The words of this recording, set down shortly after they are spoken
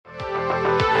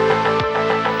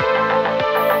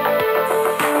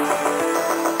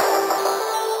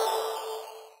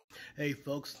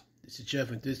folks, this is Jeff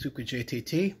and This Week with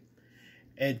JTT,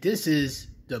 and this is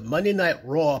the Monday Night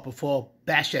Raw before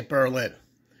Bash at Berlin.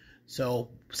 So,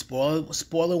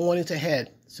 spoiler warnings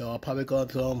ahead. So I'll probably go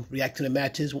to react to the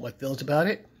matches, what my feelings about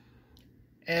it,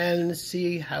 and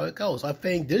see how it goes. I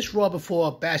think this Raw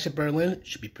before Bash at Berlin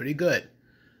should be pretty good.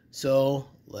 So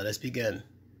let us begin.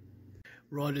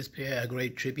 Raw this pair a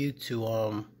great tribute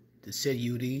to the Sid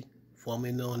Udy,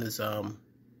 formerly known as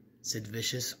Sid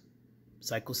Vicious,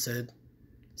 Psycho Sid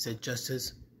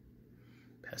Justice,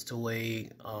 passed away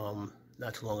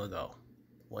not too long ago.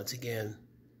 Once again,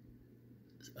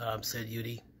 Sid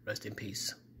Udy, rest in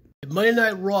peace. The Monday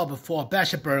Night Raw before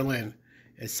Bash at Berlin,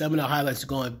 and some of the highlights are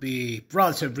going to be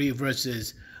Bronson Reed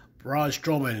versus Braun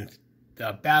Strowman,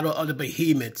 the Battle of the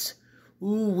Behemoths.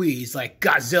 Ooh-wee, it's like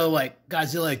Godzilla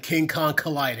and King Kong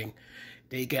colliding.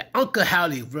 Then you get Uncle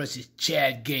Howdy versus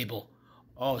Chad Gable.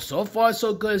 Oh, so far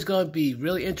so good. It's going to be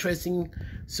really interesting.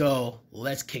 So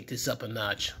let's kick this up a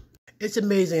notch. It's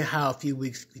amazing how a few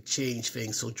weeks could change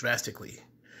things so drastically.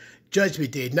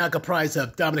 Judgment Day, not comprised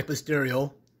of Dominic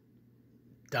Mysterio,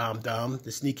 Dom,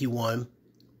 the sneaky one,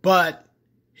 but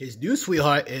his new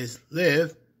sweetheart is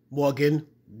Liv Morgan,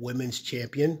 women's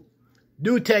champion.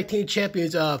 New tag team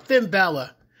champions are Finn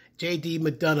Balor, JD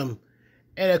McDonough,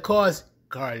 and of course,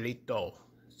 Carlito.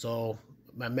 So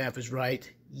my math is right.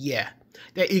 Yeah,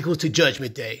 that equals to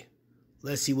Judgment Day.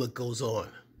 Let's see what goes on.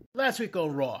 Last week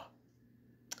on Raw,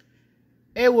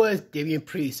 it was Damian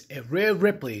Priest and Rhea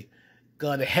Ripley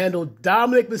gonna handle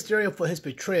Dominic Mysterio for his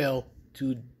betrayal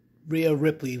to Rhea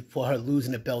Ripley for her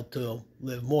losing the belt to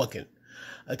Liv Morgan.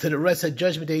 Until the rest of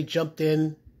Judgment Day jumped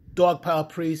in, dogpile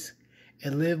Priest,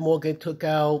 and Liv Morgan took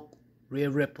out Rhea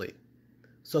Ripley.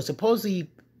 So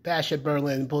supposedly Bash at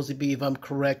Berlin, supposed to be, if I'm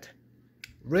correct,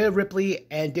 Rhea Ripley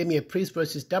and Damian Priest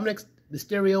versus Dominic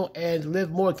Mysterio and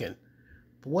Liv Morgan.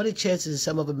 But what are the chances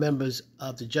some of the members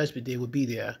of the Judgment Day would be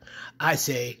there? I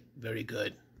say very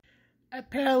good.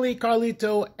 Apparently,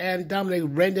 Carlito and Dominic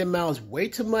ran their mouths way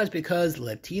too much because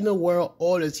Latino World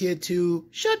Order is here to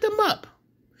shut them up.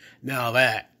 Now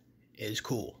that is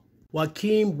cool.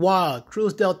 Joaquin Wild,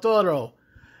 Cruz del Toro,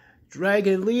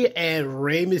 Dragon Lee, and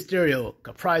Rey Mysterio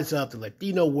comprise of the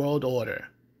Latino World Order.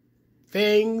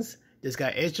 Things just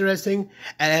got interesting,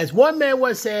 and as one man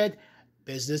once said,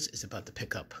 business is about to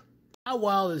pick up. How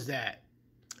wild is that?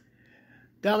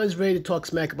 Dominic's ready to talk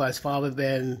smack about his father,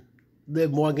 then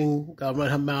Liv Morgan got to run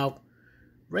her mouth.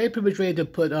 Rey pretty much ready to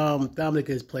put Dominic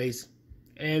in his place,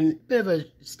 and a bit of a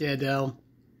stand down.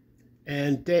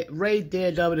 And Rey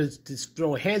dared Dominic to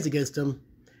throw hands against him,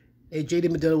 and JD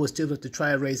McDonough was still to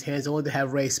try to raise hands. I wanted to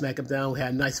have Rey smack him down. We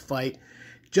had a nice fight.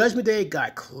 Judgment Day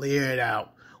got cleared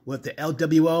out with the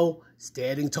LWO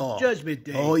standing tall. Judgment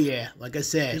Day. Oh yeah, like I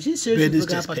said, business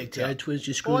just picked up. Twins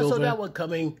just screwed over. Also that one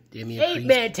coming,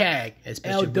 8-man tag,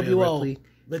 LWO,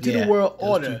 Latino World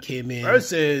Order came in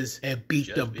versus and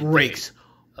beat the brakes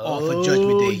off of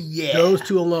Judgment Day. Yeah, those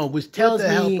two alone, which tells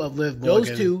me of Liv Morgan,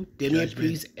 those two, Damian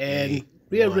Priest and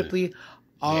Rhea Ripley,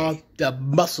 are the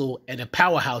muscle and the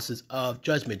powerhouses of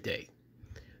Judgment Day.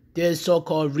 This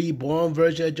so-called reborn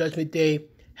version of Judgment Day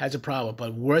has a problem,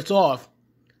 but worse off,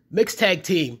 mixed tag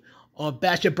team on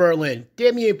Bash at Berlin,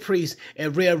 Damian Priest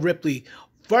and Rhea Ripley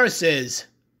versus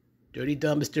Dirty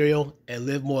Dom Mysterio and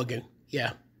Liv Morgan.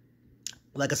 Yeah,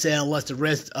 like I said, unless the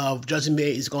rest of Judgment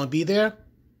Day is going to be there,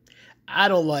 I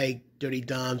don't like Dirty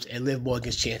Dom's and Liv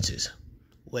Morgan's chances.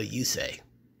 What do you say?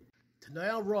 Tonight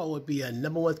on Raw would be a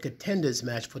 #1 contenders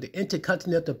match for the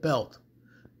Intercontinental Belt,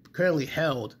 currently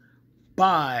held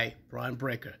by Braun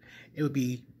Breaker. It would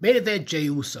be main event Jey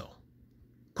Uso,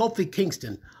 Kofi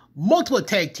Kingston, multiple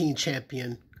tag team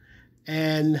champion,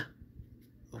 and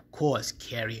of course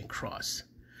Karrion Kross.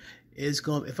 It's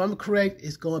going, if I'm correct,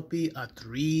 it's going to be a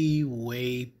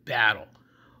 3-way battle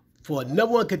for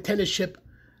 #1 contendership.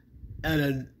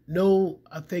 And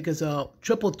I think it's a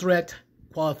triple threat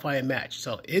qualifying match.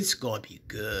 So it's going to be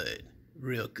good.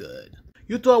 Real good.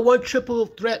 You thought one triple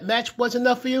threat match was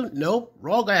enough for you? No.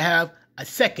 Raw going to have a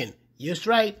second. Yes,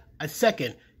 right. A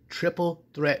second triple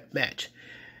threat match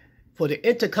for the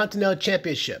Intercontinental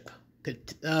Championship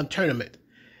tournament.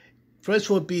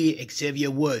 First will be Xavier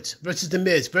Woods versus The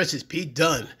Miz versus Pete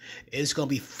Dunne. It's going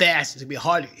to be fast. It's going to be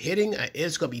hard hitting. And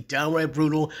it's going to be downright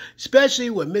brutal,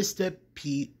 especially with Mr.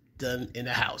 Pete Dunne in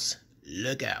the house.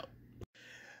 Look out.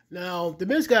 Now, The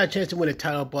Miz got a chance to win the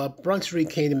title, but Bronson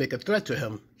Reed came to make a threat to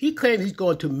him. He claims he's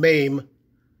going to maim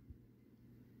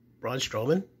Braun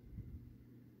Strowman.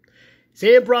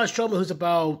 Saying Braun Strowman, who's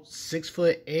about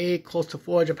 6'8", close to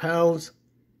 400 pounds,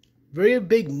 very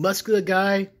big, muscular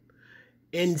guy,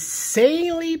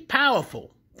 insanely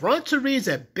powerful. Bronson Reed's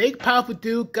a big, powerful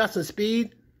dude, got some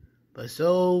speed, but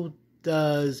so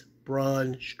does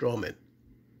Braun Strowman.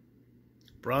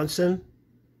 Bronson,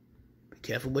 be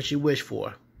careful what you wish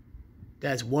for.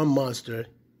 That's one monster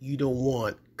you don't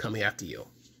want coming after you.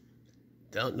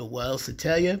 Don't know what else to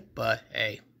tell you, but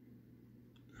hey.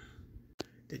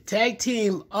 The tag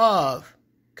team of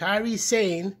Kairi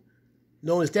Sane,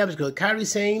 known as Damage Girl, Kairi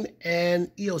Sane and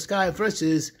Io Sky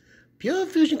versus Pure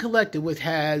Fusion Collective, which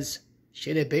has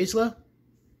Shayna Baszler,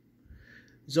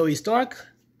 Zoe Stark,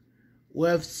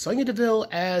 with Sonya Deville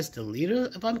as the leader,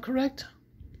 if I'm correct.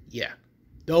 Yeah,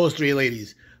 those three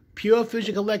ladies. Pure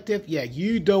Fusion Collective, yeah,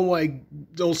 you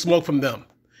don't smoke from them.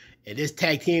 And this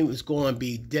tag team is going to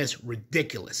be just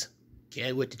ridiculous.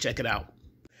 Can't wait to check it out.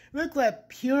 Look like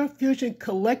Pure Fusion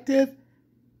Collective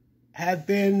have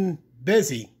been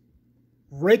busy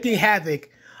wreaking havoc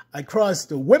across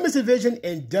the women's division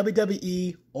in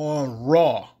WWE on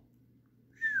Raw.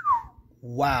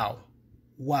 Wow.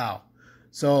 Wow.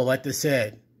 So, like I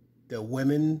said, the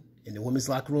women in the women's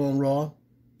locker room on Raw,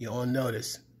 you're on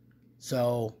notice.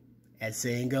 So, as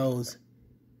saying goes,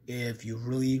 if you're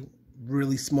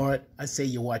really smart, I say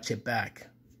you watch it back.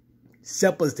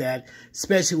 Simple as that,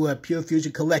 especially where Pure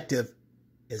Fusion Collective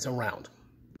is around.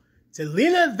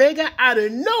 Zelina Vega out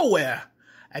of nowhere,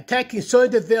 attacking Sonya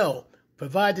Deville,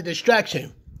 provided a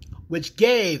distraction, which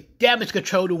gave Damage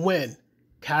Control to win.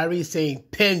 Kairi Sane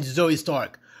pinned Zoe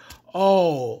Stark.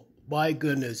 Oh my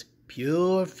goodness,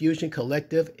 Pure Fusion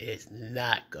Collective is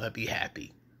not gonna be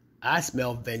happy. I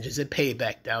smell vengeance and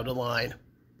payback down the line.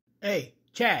 Hey,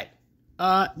 Chad.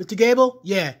 Mr. Gable?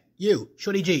 Yeah, you,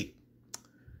 Shorty G.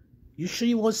 You sure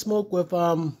you want to smoke with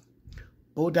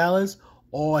Bo Dallas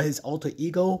or his alter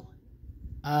ego,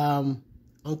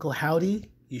 Uncle Howdy?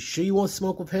 You sure you want to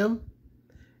smoke with him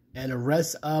and the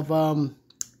rest of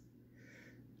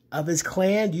his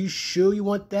clan? You sure you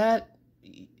want that?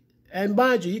 And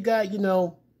mind you, you got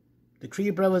the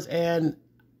Creed brothers and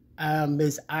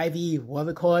Miss Ivy,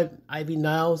 whatever called Ivy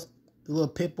Niles, the little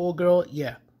pit bull girl.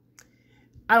 Yeah,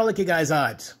 I don't like you guys'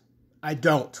 odds. I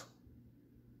don't.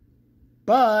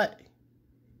 But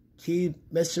keep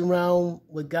messing around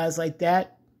with guys like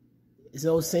that. His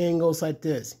old saying goes like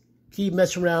this: keep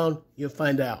messing around, you'll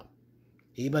find out.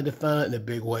 He's about to find out in a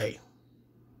big way.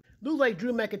 Looks like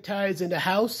Drew McIntyre is in the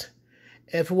house.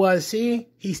 And from what I see,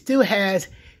 he still has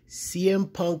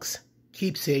CM Punk's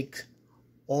keepsake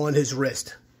on his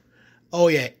wrist. Oh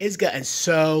yeah, it's gotten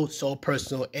so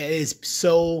personal. It is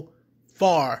so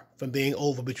far from being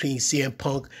over between CM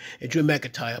Punk and Drew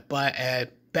McIntyre. But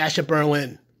at Bash at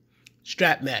Berlin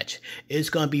strap match, it's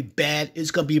going to be bad.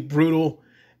 It's going to be brutal.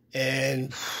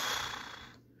 And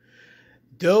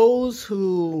those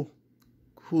who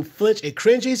flinch and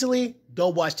cringe easily,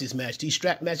 don't watch this match. These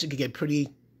strap matches can get pretty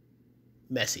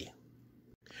messy.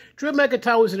 Drew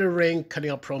McIntyre was in the ring,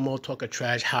 cutting up promo, talking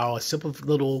trash, how a simple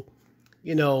little,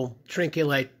 trinket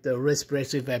like the wrist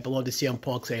bracelet that belonged to CM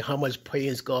Punk, saying how much pain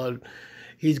he's going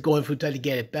through trying to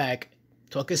get it back.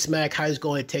 Talking smack, how he's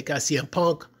going to take out CM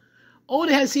Punk.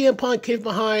 Only had CM Punk came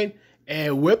behind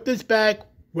and whipped his back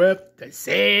with the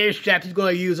same strap he's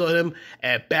going to use on him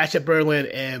at Bash at Berlin.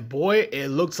 And boy, it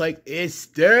looks like it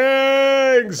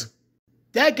stings.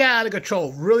 That got out of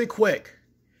control really quick.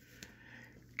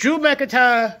 Drew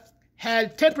McIntyre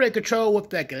had temporary control with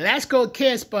the Glasgow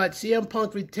kiss, but CM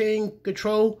Punk retained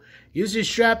control, used his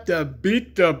strap to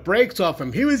beat the brakes off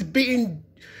him. He was beating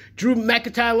Drew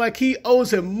McIntyre like he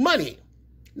owes him money.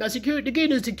 Now, the good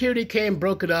news, security came,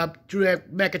 broke it up. Drew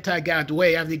McIntyre got out of the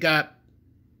way after he got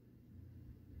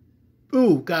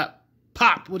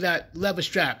popped with that leather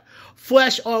strap.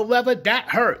 Flesh on leather, that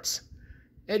hurts.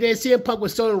 And then CM Punk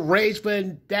was so enraged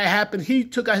when that happened, he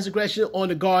took out his aggression on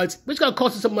the guards, which is going to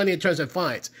cost him some money in terms of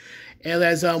fines. And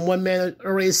as one man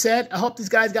already said, I hope this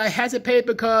guy's guy hasn't paid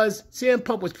because CM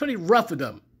Punk was pretty rough with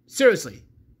them. Seriously,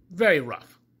 very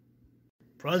rough.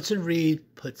 Bronson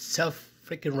Reed put Seth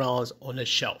freaking Rollins on the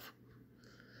shelf.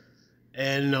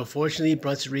 And unfortunately,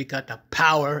 Bronson Reed got the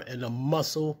power and the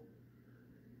muscle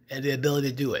and the ability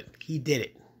to do it. He did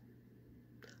it.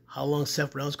 How long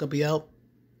Seth Rollins going to be out?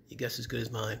 He guess as good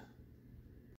as mine.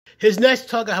 His next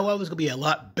target, however, is going to be a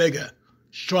lot bigger,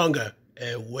 stronger,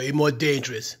 and way more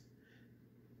dangerous.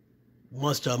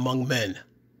 Monster among men,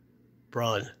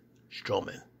 Braun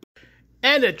Strowman.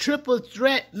 And a triple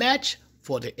threat match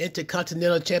for the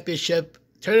Intercontinental Championship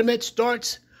tournament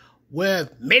starts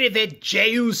with main event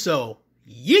Jey Uso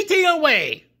yeeting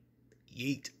away.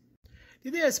 Yeet. They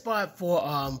did a spot for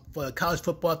college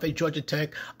football, I think Georgia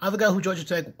Tech. I forgot who Georgia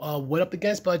Tech went up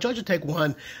against, but Georgia Tech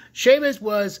won. Sheamus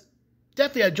was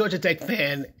definitely a Georgia Tech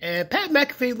fan, and Pat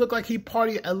McAfee looked like he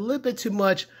partied a little bit too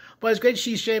much, but it's great to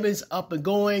see Sheamus up and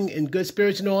going, in good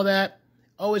spirits and all that.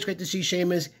 always great to see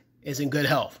Sheamus is in good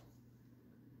health.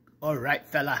 All right,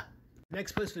 fella.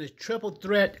 Next place for the Triple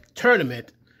Threat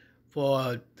Tournament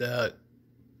for the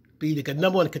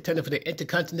number one contender for the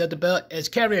Intercontinental belt is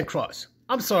Karrion Kross.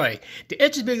 I'm sorry, the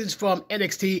entrance business from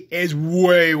NXT is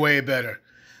way, way better.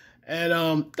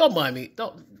 And don't mind me.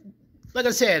 Like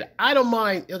I said, I don't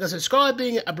mind. Like I said, Scarlett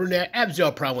being a brunette, I have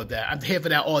zero problem with that. I'm here for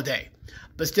that all day.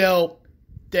 But still,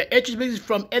 the entrance business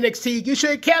from NXT, you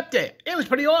should have kept it. It was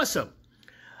pretty awesome.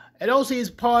 And also, he's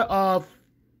part of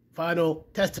Final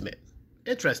Testament.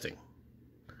 Interesting.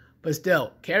 But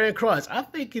still, Karrion Kross, I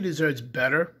think he deserves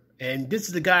better. And this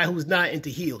is the guy who's not into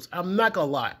heels. I'm not going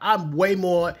to lie. I'm way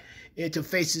more into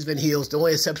faces than heels. The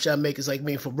only exception I make is like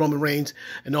me for Roman Reigns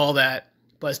and all that.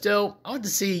 But still, I want to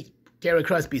see Karrion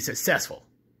Kross be successful.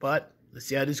 But let's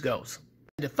see how this goes.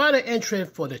 The final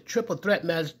entrant for the Triple Threat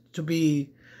match to be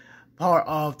part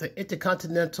of the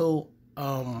Intercontinental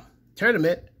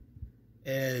Tournament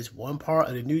is one part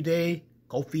of the New Day,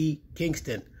 Kofi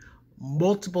Kingston.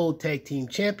 Multiple tag team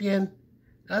champion.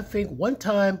 I think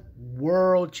one-time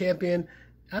world champion.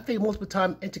 I think multiple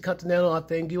time Intercontinental. I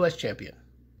think U.S. champion.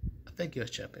 I think U.S.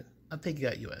 champion. I think he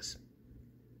got U.S.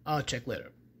 I'll check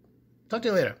later. Talk to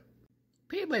you later.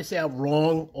 People might say I'm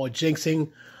wrong or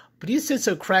jinxing, but do you see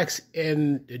some cracks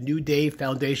in the New Day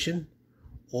foundation?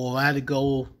 Or I had to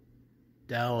go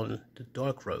down the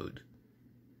dark road?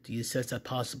 Do you sense a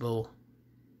possible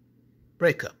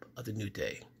breakup of the New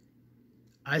Day?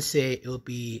 I say it will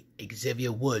be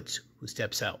Xavier Woods who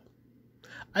steps out.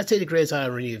 I say the greatest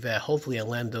irony that hopefully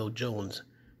Orlando Jones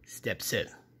steps in.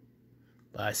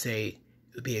 But I say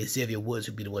it would be Xavier Woods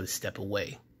who would be the one to step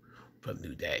away from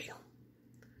New Day.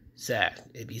 Sad.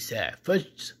 It'd be sad.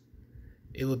 First,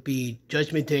 it would be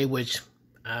Judgment Day, which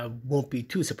I won't be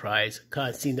too surprised.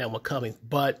 Can't see that one coming.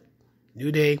 But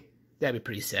New Day, that'd be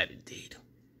pretty sad indeed.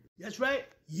 That's right.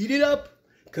 Eat it up.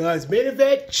 Because main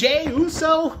event, Jey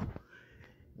Uso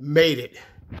made it.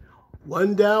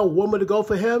 One down, one more to go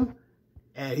for him,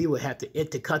 and he would have the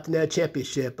Intercontinental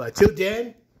Championship. But till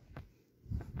then,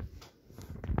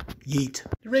 yeet.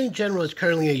 The Ring General is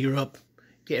currently in Europe,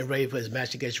 getting ready for his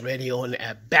match against Randy Orton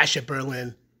at Bash at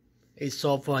Berlin.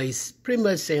 So far, he's pretty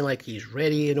much saying like he's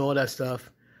ready and all that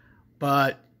stuff.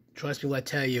 But trust me when I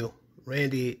tell you,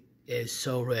 Randy is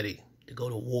so ready to go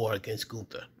to war against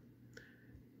Gunther.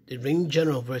 The Ring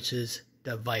General versus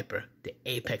the Viper, the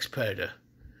Apex Predator.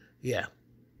 Yeah,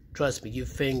 trust me, you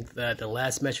think that the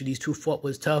last match these two fought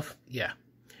was tough? Yeah.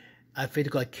 I think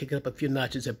they're going to kick it up a few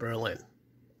notches at Berlin.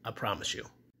 I promise you.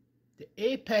 The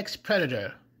Apex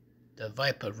Predator, the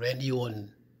Viper, Randy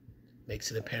Orton,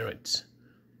 makes an appearance.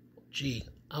 Gee,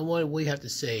 I wonder what you have to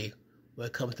say when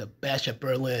it comes to Bash at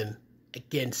Berlin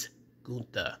against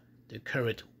Gunther, the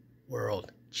current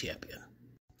world champion.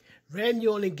 Randy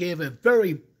Orton gave a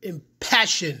very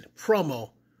impassioned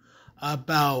promo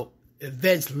about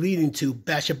events leading to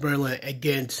Bash at Berlin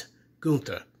against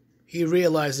Gunther. He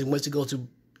realizes once he goes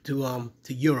to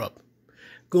Europe,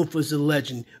 Gunther's the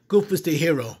legend, Gunther's the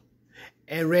hero,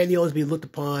 and Randy Orton's been looked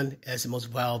upon as the most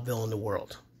vile villain in the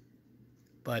world.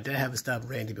 But that haven't stopped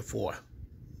Randy before.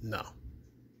 No.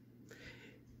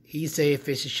 He say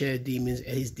faces share demons,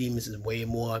 and his demons is way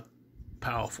more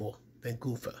powerful than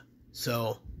Gunther.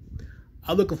 So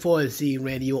I'm looking forward to seeing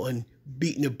Randy Orton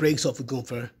beating the brakes off of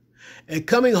Gunther and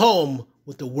coming home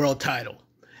with the world title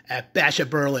at Bash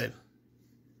at Berlin.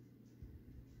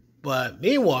 But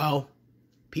meanwhile,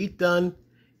 Pete Dunne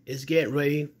is getting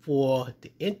ready for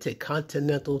the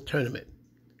Intercontinental Tournament.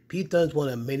 Pete Dunne's one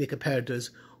of the many competitors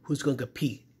who's going to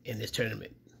compete in this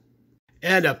tournament.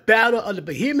 And the Battle of the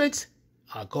Behemoths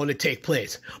are going to take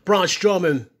place. Braun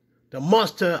Strowman, the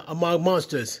monster among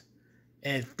monsters,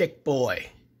 and Thick Boy,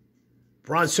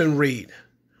 Bronson Reed.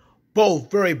 Both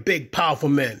very big, powerful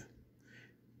men.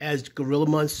 As Gorilla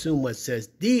Monsoon once says,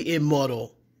 the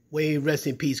immortal, way rest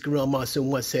in peace, Gorilla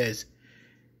Monsoon once says,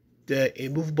 the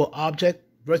immovable object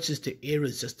versus the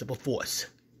irresistible force.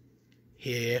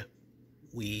 Here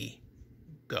we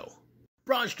go.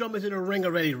 Braun Strowman's in the ring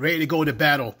already, ready to go to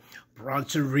battle.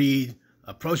 Bronson Reed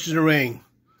approaches the ring.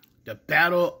 The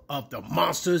battle of the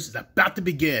monsters is about to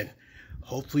begin.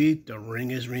 Hopefully the ring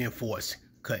is reinforced,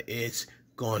 because it's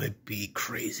going to be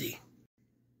crazy.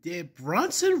 Did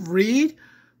Bronson Reed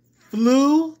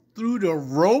flew through the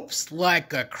ropes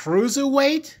like a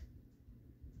cruiserweight?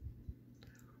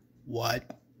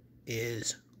 What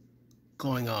is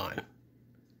going on?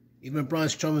 Even Braun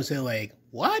Strowman saying like,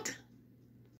 what?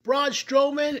 Braun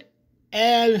Strowman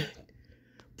and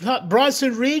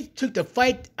Bronson Reed took the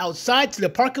fight outside to the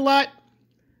parking lot.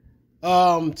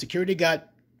 Security got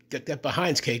that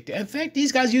behind's cake. In fact,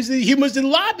 these guys use the humans in the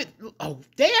lobby. Oh,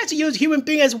 they actually use human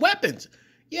beings as weapons.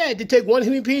 Yeah, they take one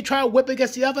human being, try to whip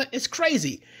against the other. It's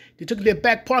crazy. They took their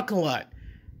back parking lot.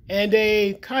 And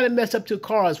they kind of messed up two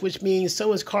cars, which means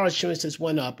someone's car insurance just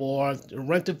went up. Or the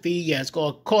rental fee, yeah, it's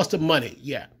going to cost them money.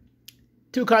 Yeah.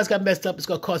 Two cars got messed up. It's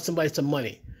going to cost somebody some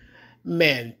money.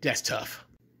 Man, that's tough.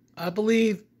 I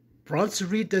believe Bronson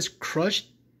Reed just crushed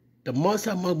the Monster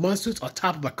Among Monsters on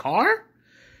top of a car?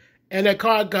 And that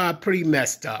car got pretty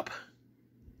messed up.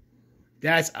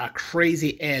 That's a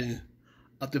crazy end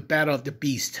of the Battle of the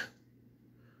Beast.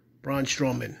 Braun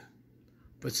Strowman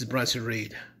versus Bronson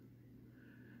Reed.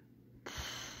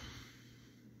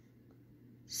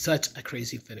 Such a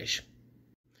crazy finish.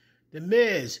 The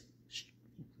Miz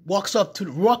walks to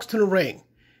the ring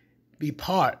to be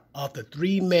part of the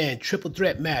three-man triple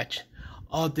threat match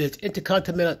of this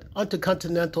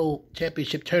Intercontinental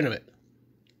Championship tournament.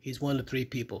 He's one of the three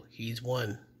people. He's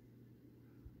one.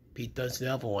 Pete Dunne's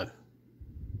the other one.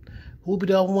 Who'll be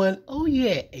the other one? Oh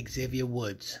yeah, Xavier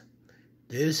Woods.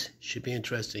 This should be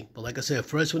interesting. But like I said,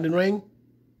 first one in the ring,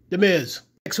 The Miz.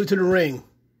 Next one to the ring,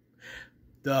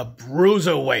 the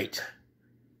Bruiserweight,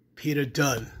 Peter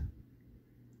Dunne.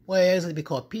 Well, it has to be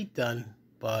called Pete Dunne,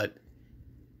 but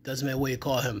doesn't matter what you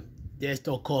call him. They just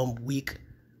don't call him weak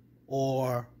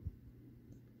or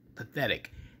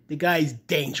pathetic. The guy is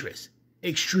dangerous,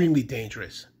 extremely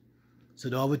dangerous. So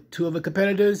the other two other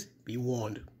competitors, be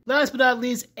warned. Last but not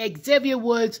least, Xavier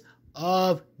Woods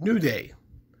of New Day.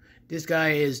 This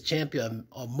guy is champion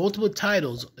of multiple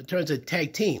titles in terms of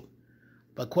tag team.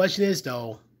 But question is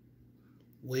though,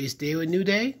 will he stay with New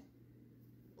Day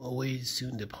or will he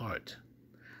soon depart?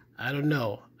 I don't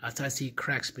know. I see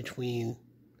cracks between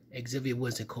Xavier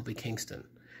Woods and Kofi Kingston.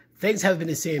 Things haven't been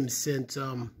the same since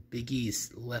Big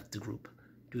E's left the group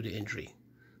due to injury.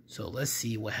 So let's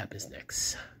see what happens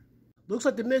next. Looks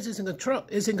like The Miz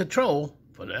is in control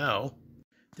for now.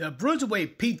 The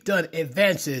Bruiserweight Pete Dunne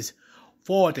advances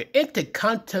for the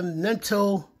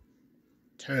Intercontinental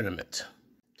Tournament.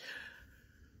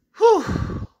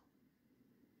 Whew.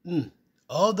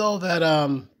 Although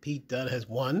that Pete Dunne has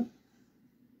won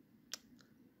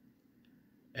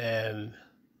and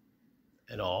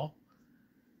all,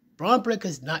 Braun Breaker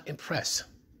is not impressed.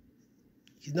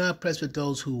 He's not impressed with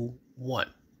those who won.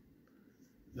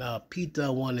 Now, Pete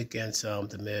Dunne won against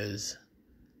The Miz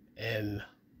and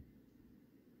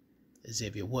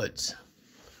Xavier Woods.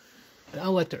 And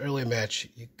unlike the earlier match,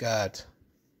 you got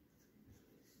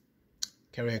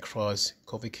Karrion Kross,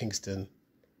 Kofi Kingston,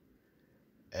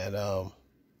 and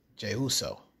Jey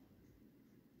Uso.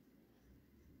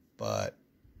 But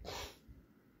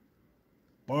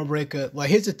Braun Breaker, well,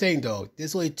 here's the thing though.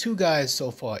 There's only two guys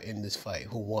so far in this fight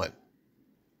who won.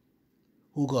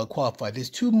 Who got qualified. There's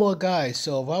two more guys.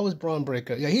 So if I was Braun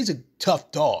Breaker, yeah, he's a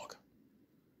tough dog.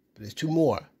 But there's two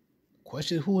more.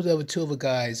 Question is, who's the other two other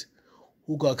guys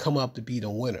who gonna come up to be the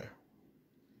winner?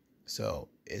 So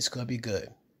it's gonna be good.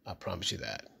 I promise you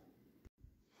that.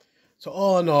 So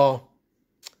all in all,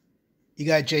 you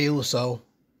got Jey Uso,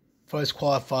 first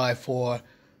qualified for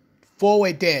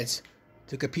four-way dance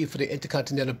to compete for the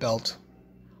Intercontinental belt,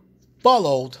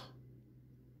 followed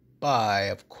by,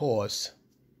 of course,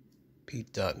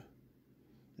 Pete Dunne.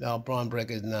 Now, Braun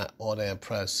Breaker is not all that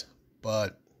impressed,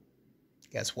 but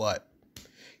guess what?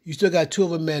 You still got two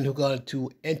other men who are going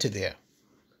to enter there.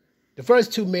 The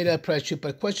first two may not impress you, but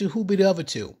the question who be the other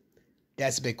two?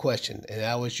 That's a big question. And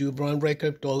I was you, Braun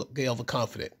Breaker, don't get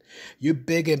overconfident. You're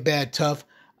big and bad tough.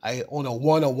 On a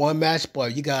one-on-one match, boy,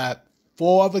 you got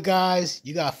four other guys,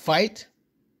 you got to fight.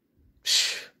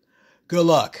 Good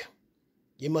luck.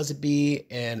 You must be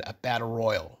in a battle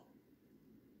royal.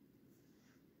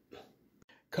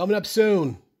 Coming up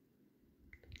soon,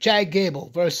 Chad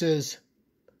Gable versus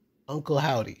Uncle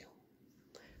Howdy.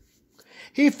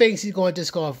 He thinks he's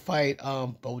just going to fight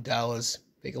Bo Dallas.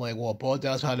 Thinking like, well, Bo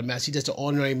Dallas had a match. He's just an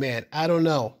ordinary man. I don't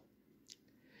know.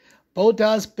 Bo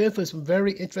Dallas been for some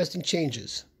very interesting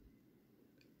changes.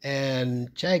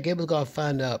 And Chad Gable's going to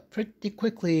find out pretty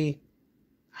quickly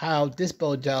how this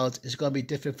Bo Dallas is going to be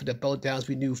different from the Bo Dallas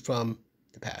we knew from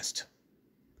the past.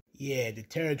 Yeah, the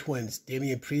Terror Twins,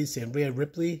 Damian Priest and Rhea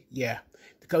Ripley, yeah,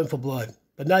 they're coming for blood.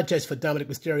 But not just for Dominic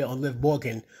Mysterio and Liv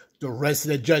Morgan, the rest of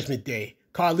the Judgment Day,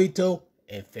 Carlito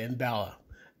and Finn Balor.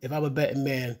 If I'm a betting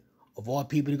man, of all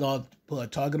people you're going to put a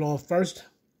target on first,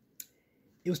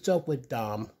 it was start with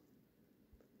Dom,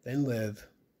 then Liv,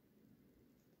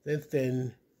 then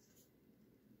Finn,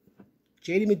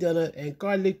 JD McDonough, and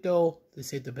Carlito, they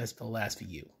saved the best for last for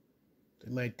you.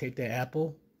 They might take that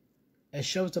apple and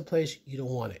shove it to a place you don't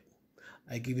want it.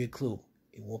 I give you a clue.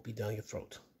 It won't be down your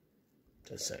throat.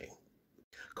 Just saying.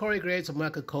 Corey Graves and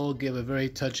Michael Cole give a very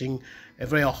touching, a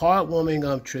very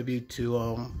heartwarming tribute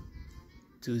to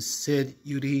to Sid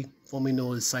Udy, formerly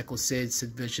known as Psycho Sid,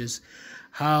 Sid Vicious,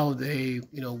 how they,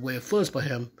 were influenced by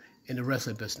him in the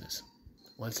wrestling business.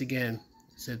 Once again,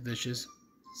 Sid Vicious,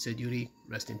 Sid Udy,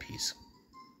 rest in peace.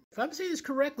 If I'm saying this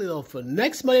correctly, though, for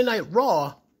next Monday Night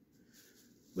Raw,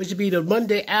 which would be the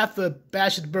Monday after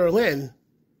Bash at Berlin,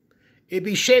 it'd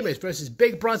be Sheamus versus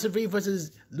Big Bronson Reed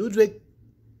versus Ludwig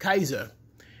Kaiser.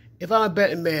 If I'm a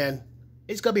betting man,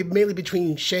 it's going to be mainly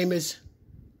between Sheamus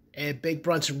and Big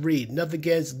Bronson Reed. Nothing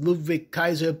against Ludwig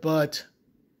Kaiser, but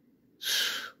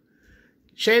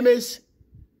Sheamus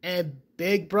and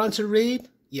Big Bronson Reed,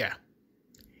 yeah.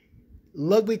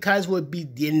 Ludwig Kaiser would be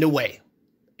in the way,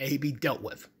 and he'd be dealt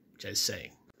with, just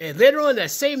saying. And later on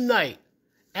that same night,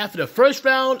 after the first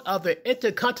round of the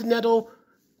Intercontinental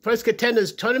First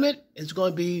Contenders Tournament, it's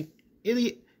going to be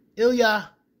Ilya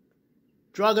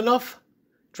Dragunov,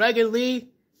 Dragon Lee,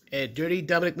 and Dirty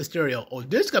Dominic Mysterio. Oh,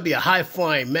 this is going to be a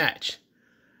high-flying match.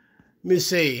 Let me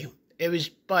see. It was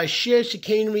by sheer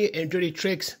chicanery and dirty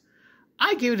tricks.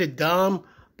 I give it to Dom,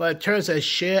 but in terms of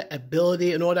sheer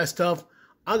ability and all that stuff,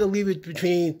 I'm going to leave it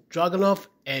between Dragunov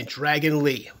and Dragon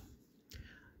Lee.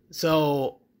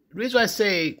 So, the reason why I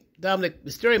say Dominic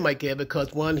Mysterio might get it,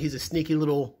 because one, he's a sneaky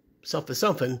little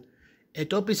something, and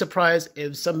don't be surprised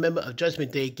if some member of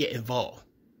Judgment Day get involved.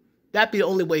 That'd be the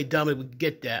only way Dominic would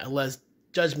get that, unless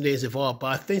Judgment Day is involved, but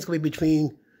I think it's going to be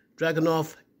between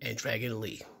Dragunov and Dragon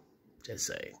Lee. Just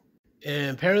saying.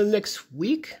 And apparently next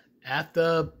week,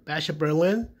 after Bash at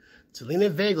Berlin,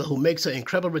 Zelina Vega, who makes an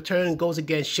incredible return, goes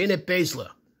against Shayna Baszler.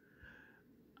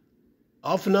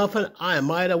 Often, I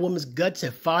admire that woman's guts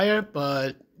and fire,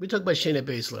 but we talk about Shayna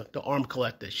Baszler, the Arm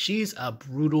Collector. She's a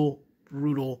brutal,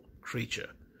 brutal creature.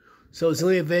 So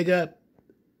Zelina Vega,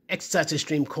 exercise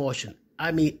extreme caution.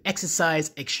 I mean,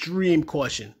 exercise extreme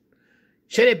caution.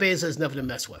 Shayna Baszler is nothing to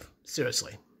mess with.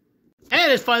 Seriously.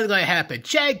 And it's finally going to happen.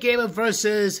 Chad Gable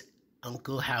versus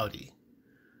Uncle Howdy.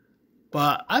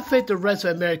 But I think the rest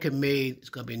of American Made is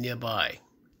going to be nearby.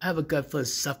 I have a gut feeling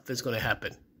something's going to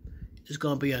happen. It's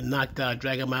going to be a knockdown,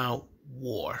 drag 'em out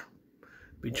war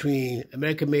between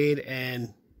American Made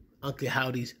and Uncle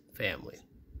Howdy's family.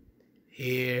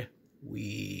 Here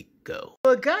we go.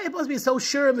 The guy supposed to be so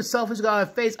sure of himself he's going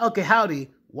to face Uncle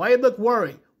Howdy. Why you look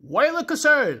worried? Why you look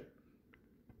concerned?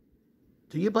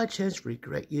 Do you by chance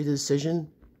regret your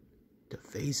decision to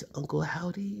face Uncle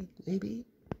Howdy, maybe?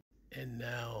 And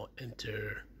now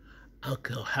enter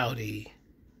Uncle Howdy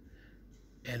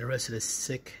and the rest of the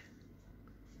sick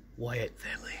Wyatt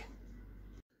family.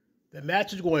 The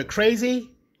match is going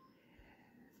crazy.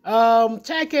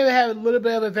 Chad Gable had a little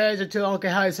bit of advantage until Uncle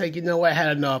Howdy said, you know what, I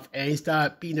had enough. And he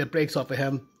started beating the brakes off of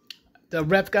him. The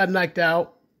ref got knocked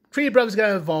out. Creed Brothers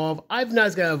got involved. Ivan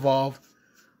Knights got involved.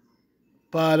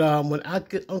 But when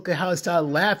Uncle Howdy started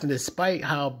laughing, despite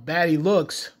how bad he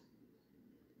looks,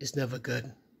 it's never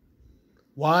good.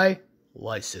 Why?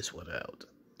 Lights this one out.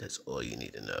 That's all you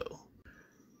need to know.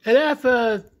 And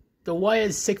after the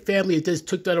Wyatt sick family just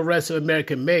took down the rest of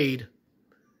American Made,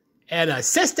 and a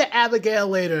Sister Abigail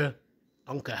later,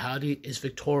 Uncle Howdy is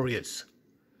victorious.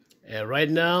 And right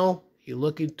now, he's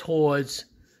looking towards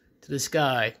to the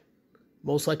sky,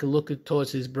 most likely looking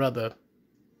towards his brother,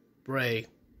 Bray,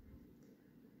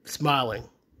 smiling,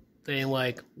 saying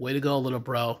like, way to go, little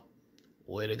bro,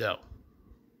 way to go.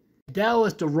 That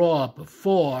was the Raw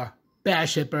before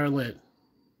Bash at Berlin.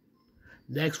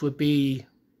 Next would be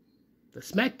the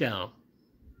SmackDown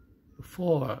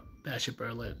before Bash at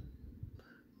Berlin.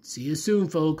 See you soon,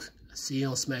 folks. I'll see you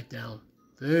on SmackDown.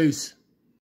 Peace.